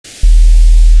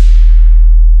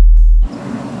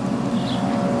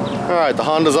Alright, the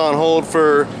Honda's on hold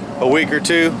for a week or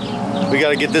two. We got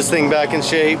to get this thing back in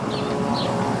shape.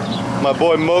 My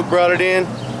boy Moke brought it in.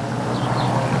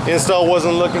 Install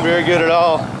wasn't looking very good at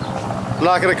all. I'm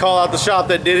not going to call out the shop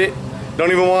that did it.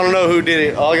 Don't even want to know who did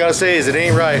it. All I got to say is it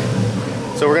ain't right.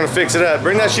 So we're going to fix it up.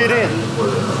 Bring that shit in.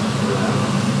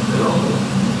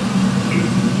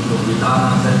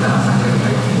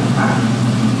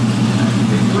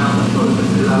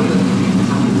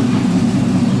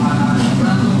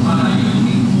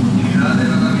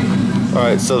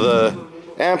 Alright, so the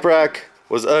amp rack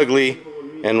was ugly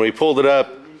and we pulled it up.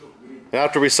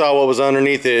 After we saw what was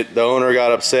underneath it, the owner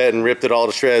got upset and ripped it all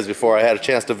to shreds before I had a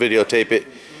chance to videotape it.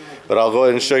 But I'll go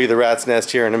ahead and show you the rat's nest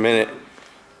here in a minute.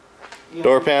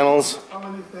 Door panels.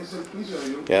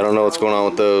 Yeah, I don't know what's going on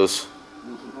with those.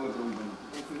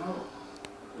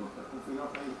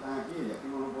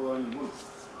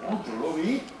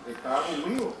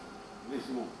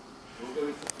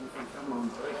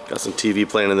 Got some TV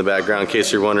playing in the background in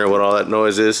case you're wondering what all that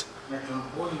noise is.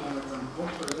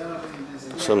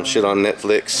 Some shit on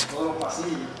Netflix.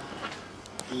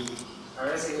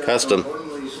 Custom.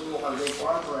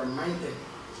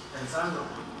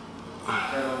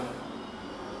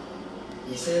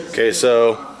 Okay,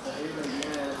 so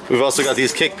we've also got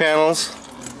these kick panels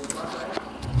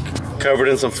covered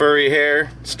in some furry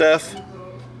hair stuff,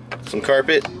 some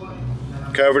carpet,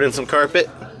 covered in some carpet.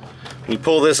 When you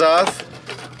pull this off,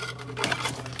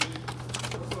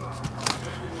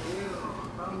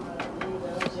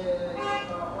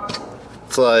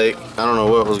 it's like, I don't know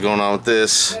what was going on with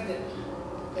this.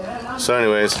 So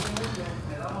anyways,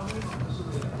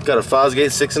 got a Fosgate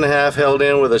 6.5 held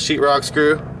in with a sheetrock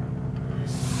screw.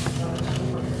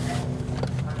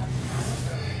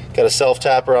 Got a self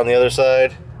tapper on the other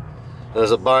side.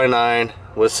 There's a bi-9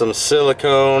 with some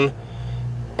silicone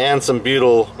and some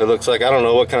butyl. It looks like, I don't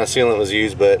know what kind of sealant was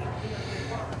used, but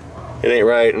it ain't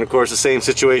right. And of course the same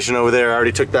situation over there. I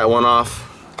already took that one off.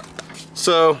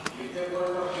 So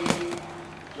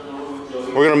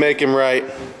we're gonna make him right.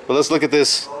 But let's look at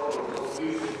this.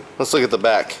 Let's look at the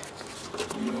back.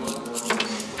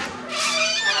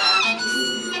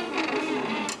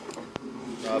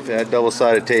 It had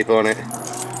double-sided tape on it,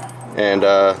 and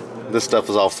this stuff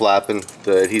was all flapping.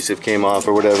 The adhesive came off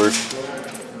or whatever.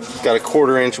 Got a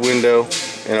 1/4-inch window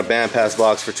and a bandpass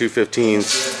box for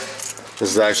 215s.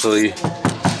 This is actually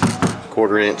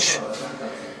 1/4-inch.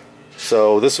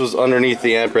 So this was underneath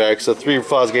the amp rack. So 3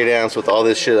 Fosgate amps with all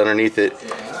this shit underneath it.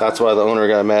 That's why the owner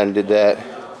got mad and did that.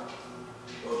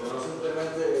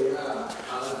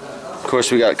 Of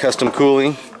course, we got custom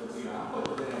cooling.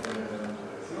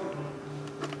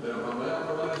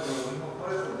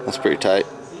 That's pretty tight.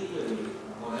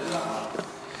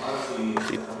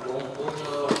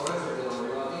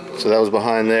 So that was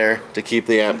behind there to keep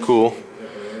the amp cool.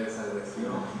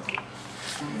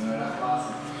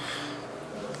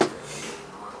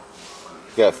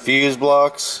 Got fuse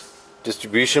blocks,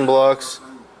 distribution blocks,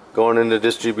 going into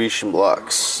distribution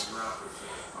blocks.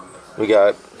 We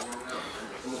got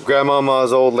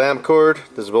Grandmama's old lamp cord,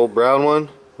 this old brown one,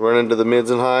 running to the mids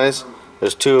and highs.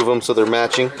 There's 2 of them, so they're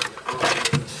matching.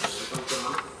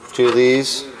 2 of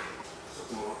these.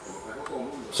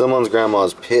 Someone's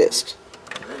grandma's pissed.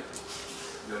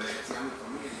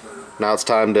 Now it's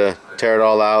time to tear it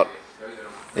all out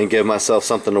and give myself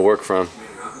something to work from.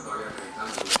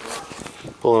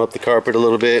 Pulling up the carpet a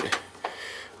little bit.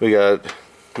 We got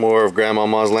more of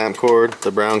Grandmama's lamp cord, the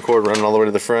brown cord running all the way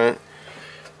to the front.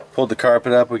 Pulled the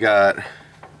carpet up. We got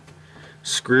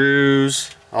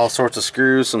screws, all sorts of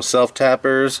screws, some self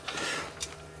tappers.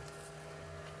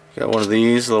 Got one of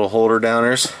these little holder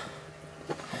downers.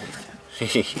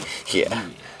 Yeah.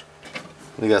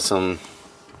 We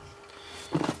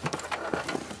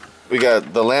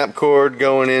got the lamp cord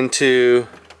going into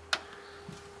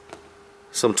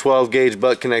some 12-gauge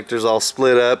butt connectors all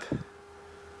split up.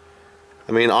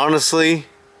 I mean, honestly,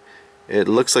 it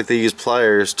looks like they use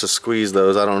pliers to squeeze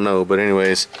those. I don't know, but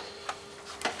anyways,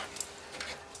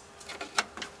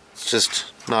 it's just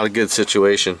not a good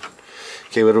situation.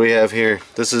 Okay, what do we have here?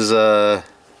 This is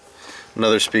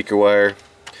another speaker wire.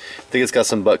 I think it's got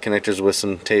some butt connectors with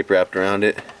some tape wrapped around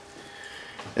it.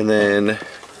 And then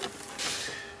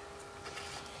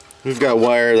we've got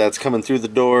wire that's coming through the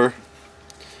door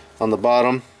on the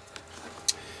bottom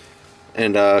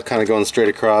and kind of going straight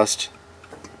across.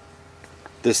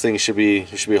 This thing should be,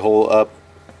 there should be a hole up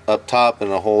top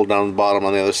and a hole down the bottom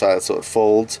on the other side so it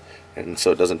folds and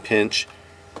so it doesn't pinch.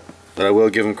 But I will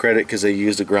give them credit because they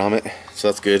used a grommet, so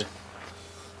that's good.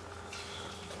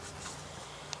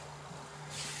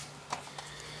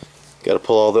 Got to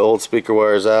pull all the old speaker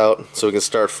wires out so we can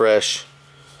start fresh.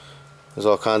 There's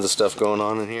all kinds of stuff going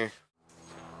on in here.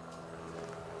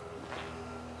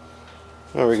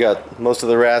 Well, we got most of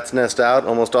the rat's nest out,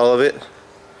 almost all of it.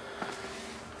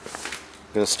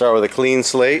 Gonna start with a clean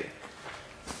slate.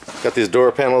 Got these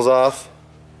door panels off.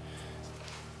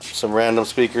 Some random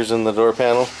speakers in the door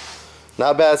panel.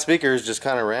 Not bad speakers, just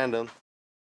kind of random.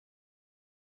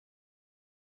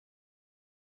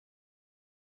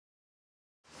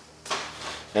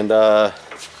 And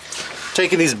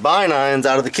taking these binines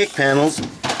out of the kick panels,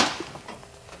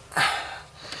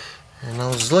 and I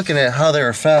was looking at how they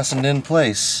were fastened in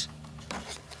place.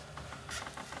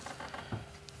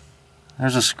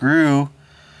 There's a screw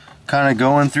kind of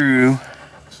going through.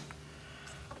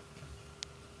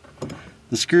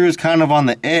 The screw is kind of on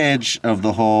the edge of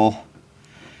the hole,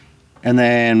 and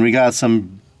then we got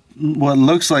some what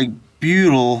looks like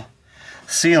butyl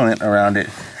sealant around it.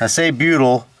 I say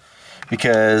butyl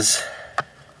because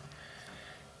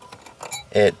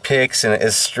it picks and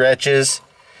it stretches.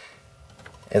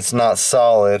 It's not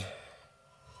solid.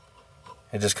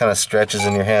 It just kind of stretches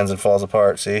in your hands and falls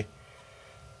apart, see?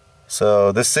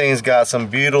 So this thing's got some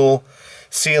butyl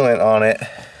sealant on it.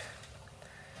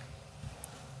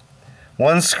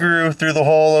 One screw through the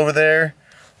hole over there,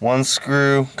 one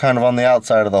screw kind of on the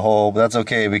outside of the hole, but that's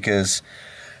okay because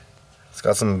it's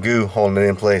got some goo holding it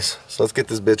in place. So let's get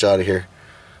this bitch out of here.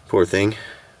 Poor thing.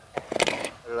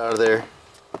 Get it out of there.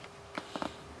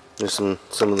 There's some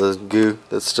of the goo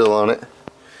that's still on it.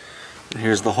 And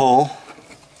here's the hole.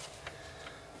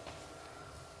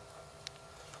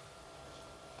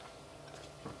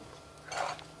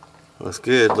 Looks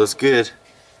good, looks good.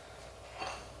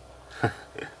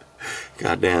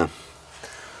 God damn.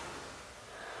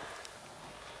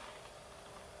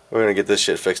 We're gonna get this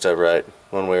shit fixed up right,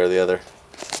 one way or the other.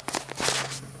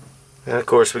 And of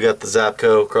course we got the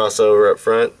Zapco crossover up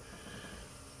front,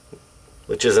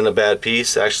 which isn't a bad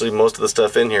piece. Actually, most of the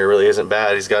stuff in here really isn't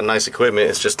bad. He's got nice equipment.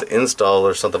 It's just the install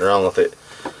or something wrong with it.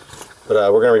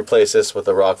 But we're gonna replace this with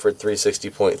a Rockford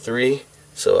 360.3.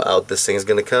 So out this thing's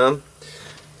gonna come,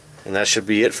 and that should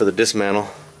be it for the dismantle.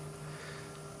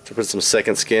 To put some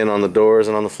second skin on the doors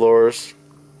and on the floors.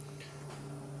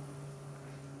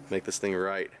 Make this thing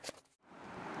right.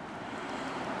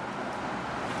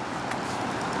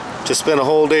 Just spent a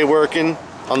whole day working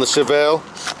on the Chevelle.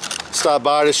 Stopped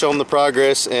by to show them the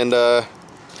progress, and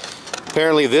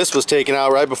apparently this was taken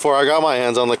out right before I got my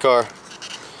hands on the car.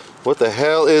 What the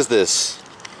hell is this?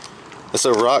 It's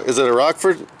a is it a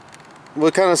Rockford?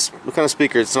 What kind of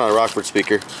speaker? It's not a Rockford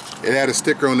speaker. It had a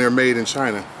sticker on there, made in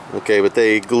China. Okay, but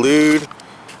they glued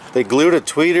a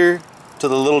tweeter to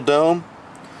the little dome.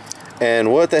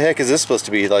 And what the heck is this supposed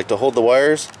to be? Like to hold the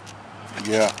wires?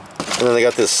 Yeah. And then they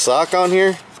got this sock on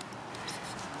here.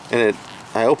 And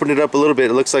I opened it up a little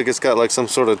bit. It looks like it's got like some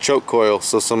sort of choke coil.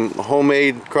 So some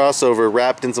homemade crossover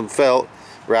wrapped in some felt,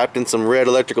 wrapped in some red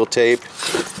electrical tape.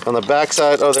 On the back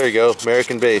side, oh there you go,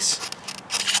 American base.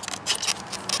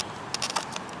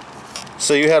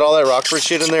 So you had all that Rockford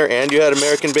shit in there and you had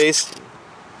American base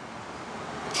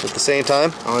at the same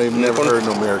time? I ain't never heard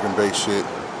no American base shit.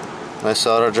 Nice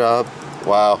solder job.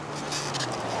 Wow.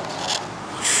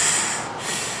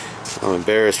 I'm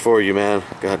embarrassed for you, man.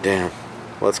 God damn.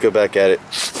 Let's go back at it.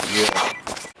 Yeah.